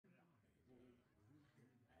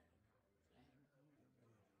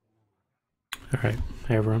Alright,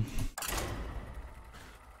 hey everyone.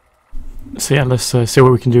 So yeah, let's see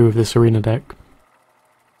what we can do with this arena deck.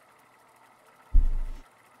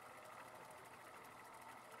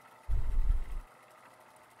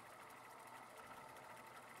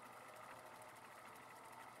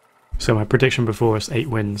 So my prediction before was 8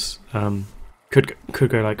 wins. Could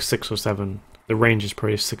go like 6 or 7. The range is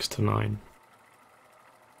probably 6 to 9.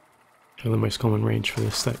 The most common range for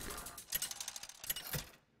this deck.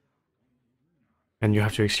 And you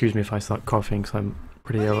have to excuse me if I start coughing, because I'm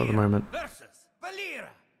pretty ill at the moment.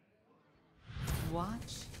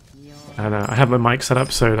 And I have my mic set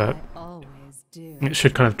up so that it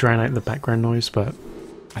should kind of drown out the background noise, but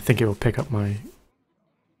I think it will pick up my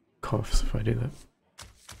coughs if I do that.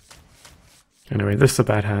 Anyway, this is a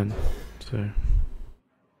bad hand, so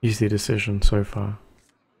easy decision so far.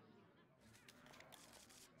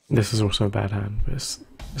 This is also a bad hand, but it's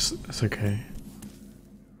okay.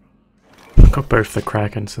 I've got both the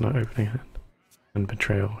Krakens in our opening hand and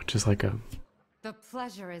Betrayal, which is like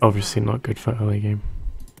obviously not good for early game.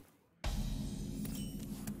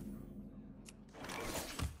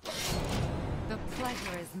 The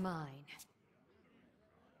pleasure is mine.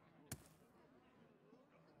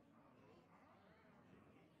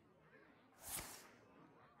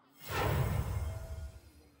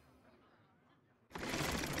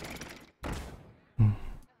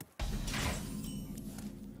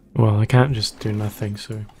 Well, I can't just do nothing,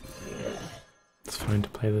 so it's fine to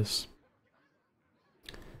play this.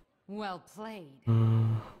 Well played.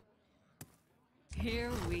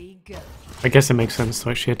 Here we go. I guess it makes sense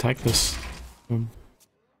to actually attack this,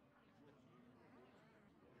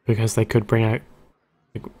 because they could bring out.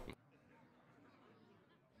 Like, I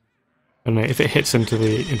don't know, if it hits into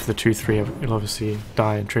the 2-3, it'll obviously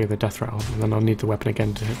die and trigger the death rattle, and then I'll need the weapon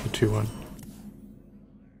again to hit the 2-1.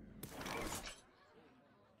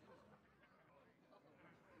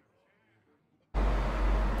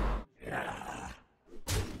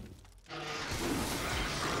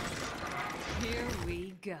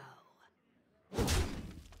 Go.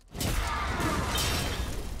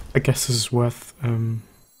 I guess this is worth I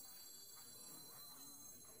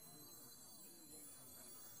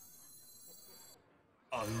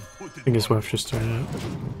think it's worth just doing it.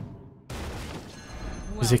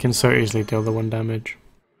 Because he can so easily deal the 1 damage.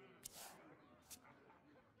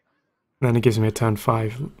 And then it gives me a turn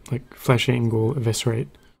 5, like Flesh Eating Ghoul, Eviscerate.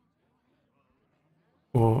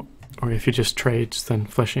 Or if he just trades, then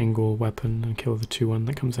Flesh Eating Ghoul, Weapon, and kill the 2-1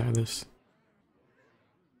 that comes out of this.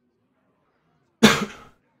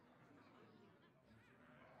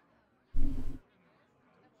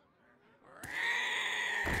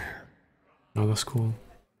 Oh, that's cool.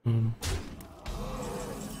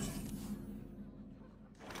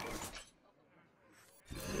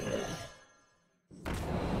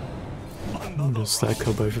 I'll just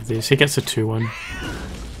kill both of these. He gets a 2-1.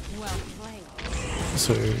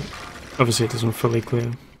 So, obviously it doesn't fully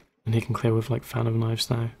clear, and he can clear with like Fan of Knives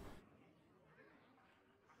now.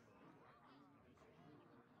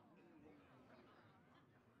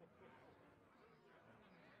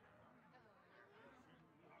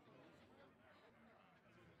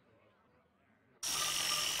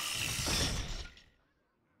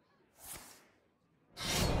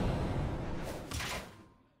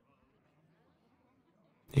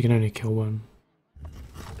 You can only kill 1.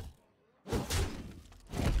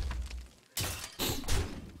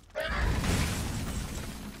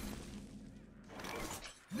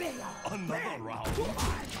 Another round.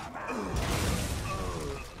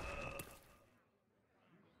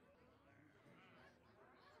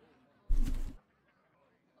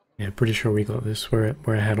 Yeah, pretty sure we got this. We're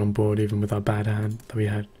ahead on board even with our bad hand that we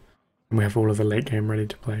had. And we have all of the late game ready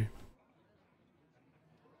to play.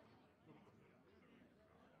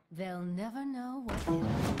 They'll never know what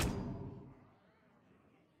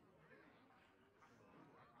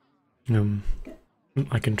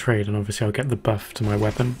I can trade, and obviously I'll get the buff to my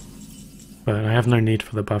weapon, but I have no need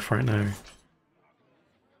for the buff right now.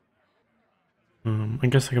 I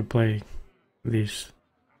guess I could play these.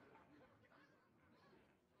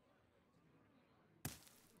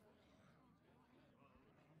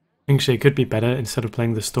 Actually, it could be better, instead of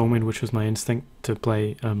playing the Stormwind, which was my instinct, to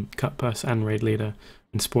play Cutpurse and Raid Leader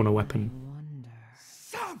and spawn a weapon.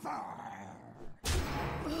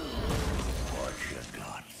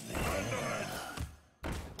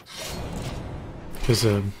 Because,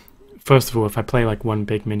 first of all, if I play like 1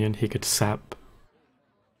 big minion, he could sap.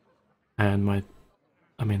 And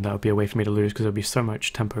I mean, that would be a way for me to lose, because there would be so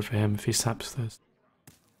much tempo for him if he saps this.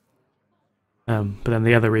 But then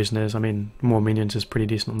the other reason is, I mean, more minions is pretty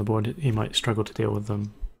decent on the board. He might struggle to deal with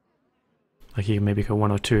them. Like he can maybe go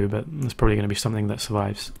 1 or 2, but there's probably going to be something that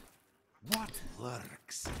survives. What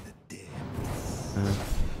lurks in the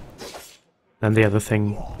depths? And the other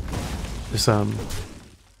thing is,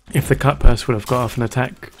 if the cut purse would have got off an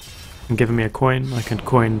attack and given me a coin, I could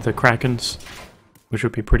coin the Krakens, which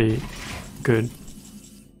would be pretty good.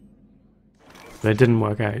 But it didn't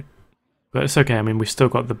work out. But it's okay, I mean, we still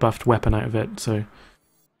got the buffed weapon out of it, so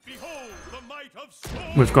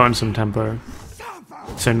we've gotten some tempo.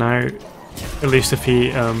 So now, at least if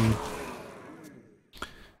he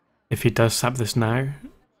does sap this now,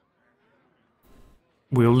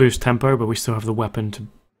 we'll lose tempo, but we still have the weapon to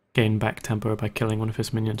gain back tempo by killing one of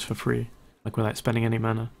his minions for free, like without spending any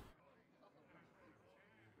mana.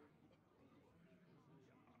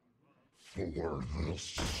 For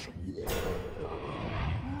this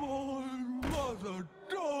my mother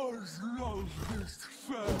does love this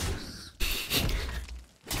face.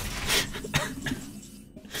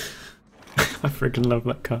 I freaking love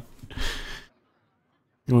that cut.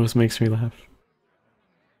 It always makes me laugh.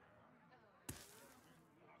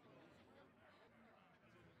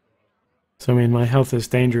 So I mean, my health is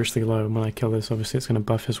dangerously low, and when I kill this, obviously it's going to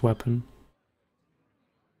buff his weapon.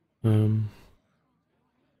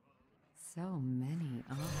 So many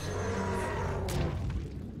options.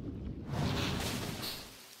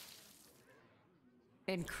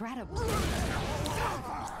 Incredible.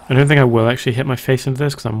 I don't think I will actually hit my face into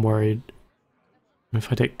this because I'm worried.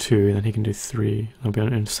 If I take 2, then he can do 3. I'll be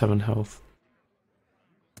on 7 health.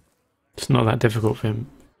 It's not that difficult for him,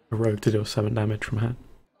 a rogue, to deal 7 damage from hand.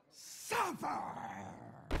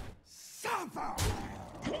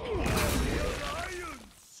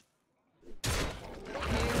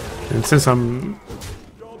 And since I'm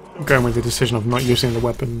going with the decision of not using the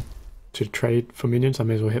weapon to trade for minions, I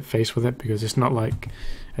may as well hit face with it because it's not like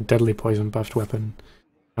a deadly poison buffed weapon.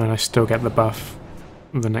 And I still get the buff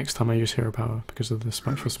the next time I use hero power because of the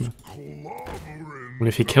Spectral Smith. And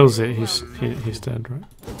if he kills it, he's dead, right?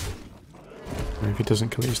 Or if he doesn't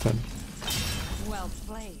kill it, he's dead. Well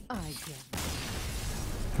played. I get it.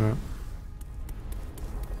 Right.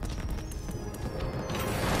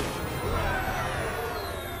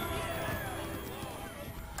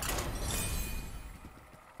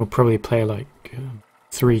 We'll probably play like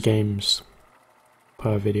 3 games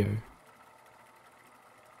per video.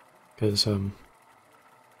 Because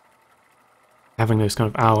having those kind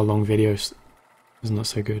of hour-long videos is not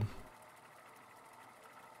so good.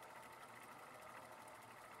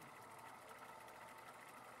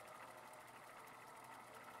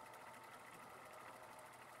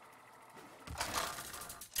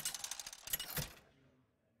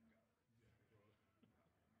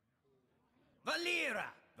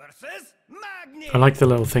 I like the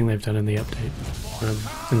little thing they've done in the update,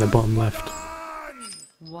 in the bottom left.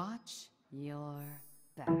 Watch your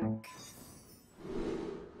back.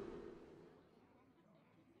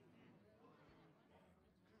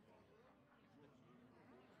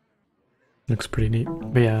 Looks pretty neat.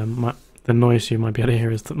 But yeah, the noise you might be able to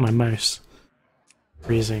hear is that my mouse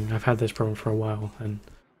freezing. I've had this problem for a while, and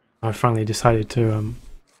I finally decided to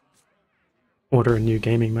order a new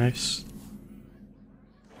gaming mouse.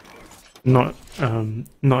 Not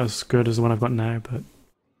as good as the one I've got now, but at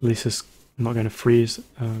least it's not going to freeze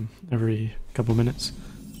every couple of minutes.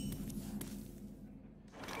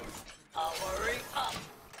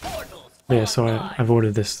 But yeah, so I've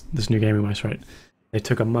ordered this new gaming mouse, right? They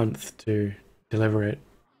took a month to deliver it,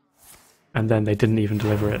 and then they didn't even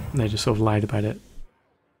deliver it. They just sort of lied about it.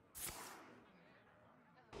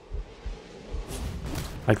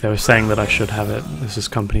 Like they were saying that I should have it. This is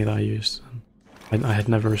company that I used. I had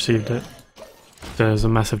never received it. So there's a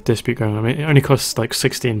massive dispute going on. I mean, it only costs like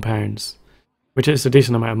 £16, which is a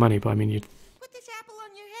decent amount of money, but I mean, you'd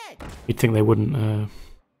think they wouldn't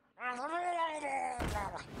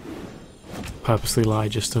purposely lie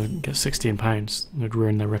just to get £16. It would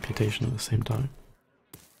ruin their reputation at the same time.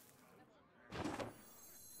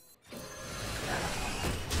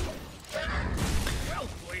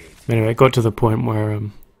 Anyway, it got to the point where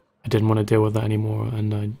I didn't want to deal with that anymore,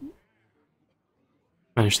 and I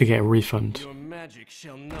managed to get a refund.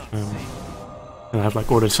 And I've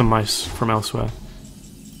like ordered some mice from elsewhere.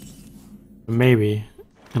 Maybe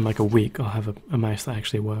in like a week I'll have a mouse that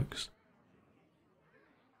actually works.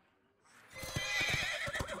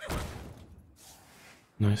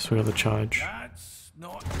 Nice, we got the charge.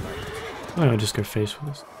 Oh, I'll just go face for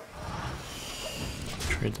this.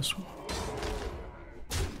 Trade this one.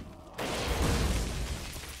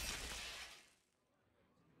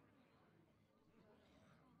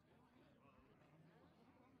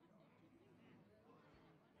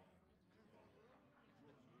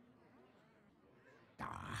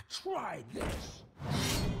 Try this.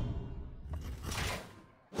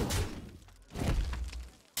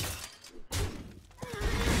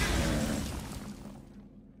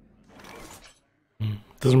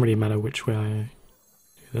 Doesn't really matter which way I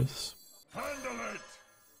do this. Handle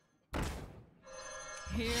it.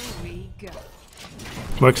 Here we go.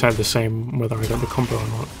 Works out the same whether I got the combo or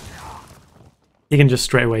not. You can just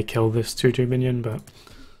straight away kill this 2-2 minion, but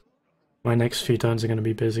my next few turns are going to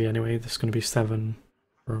be busy anyway. This is going to be 7,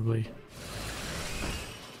 probably.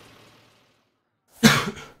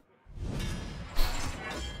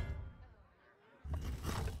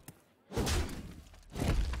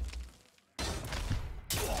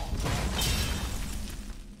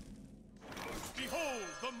 Behold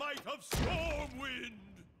the might of Stormwind.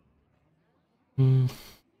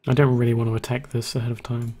 I don't really want to attack this ahead of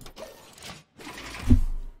time.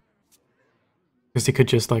 Because he could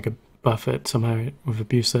just like buff it somehow with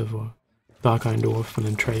Abusive or Dark Iron Dwarf and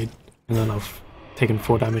then trade, and then I've taken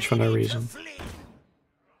 4 damage for no reason.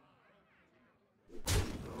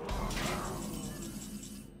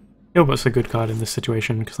 Gilbert's a good card in this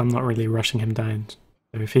situation because I'm not really rushing him down.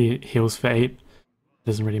 So if he heals for 8, it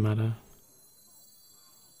doesn't really matter.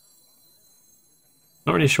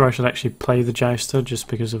 Not really sure I should actually play the Jouster just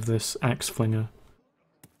because of this Axe Flinger.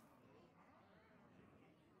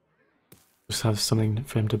 Just have something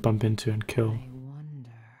for him to bump into and kill. I wonder.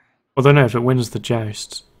 Although no, if it wins the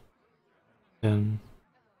Joust, then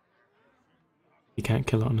he can't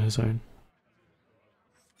kill it on his own.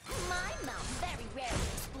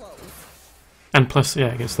 And plus, yeah,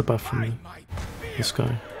 it gets the buff from this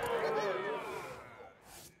guy.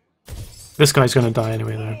 This guy's gonna die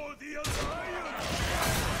anyway, though.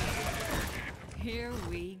 Here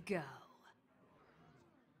we go.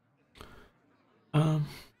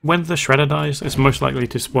 When the Shredder dies, it's most likely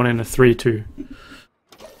to spawn in a 3-2.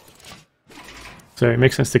 So it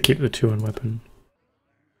makes sense to keep the 2 on weapon.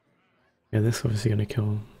 Yeah, this is obviously gonna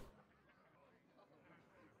kill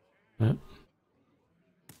that.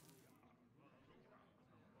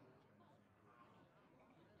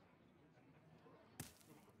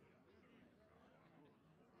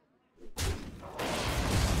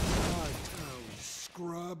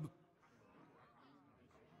 Scrub.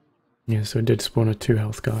 Yeah, so it did spawn a 2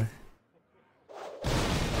 health guy.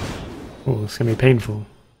 Oh, it's gonna be painful.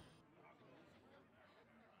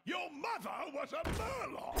 Your mother was a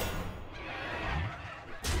murloc.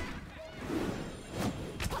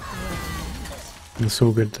 It's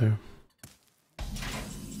all good though.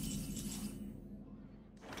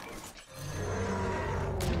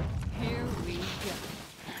 Here we go.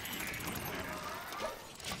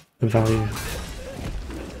 The value.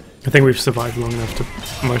 I think we've survived long enough to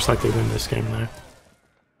most likely win this game now.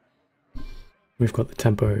 We've got the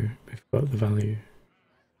tempo, we've got the value.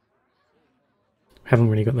 We haven't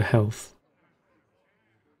really got the health.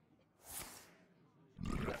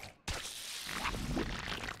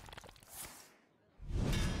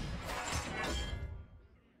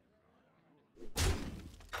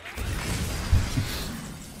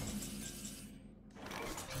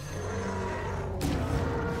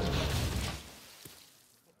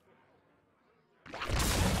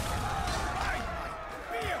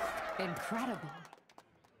 Incredible.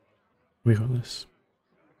 We got this.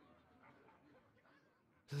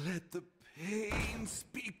 Let the pain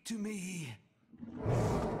speak to me.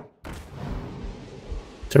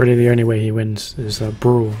 So really the only way he wins is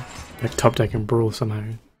Brawl. Like top deck and Brawl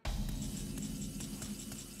somehow.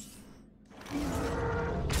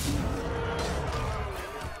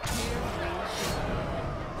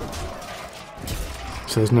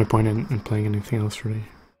 So there's no point in playing anything else really.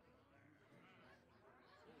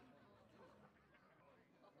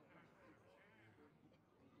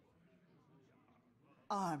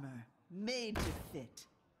 Armor made to fit.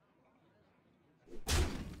 I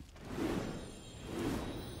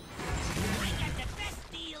got the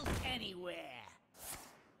best deals anywhere.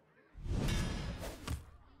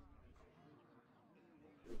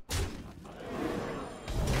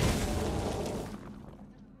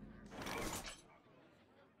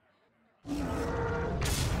 Here we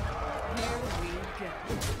go.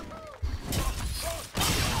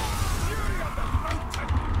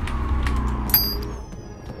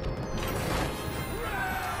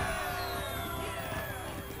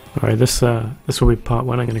 Alright, this will be part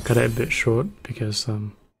 1. I'm going to cut it a bit short because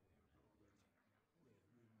I've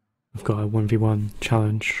got a 1v1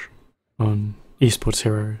 challenge on Esports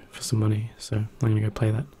Hero for some money, so I'm going to go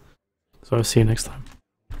play that. So I'll see you next time.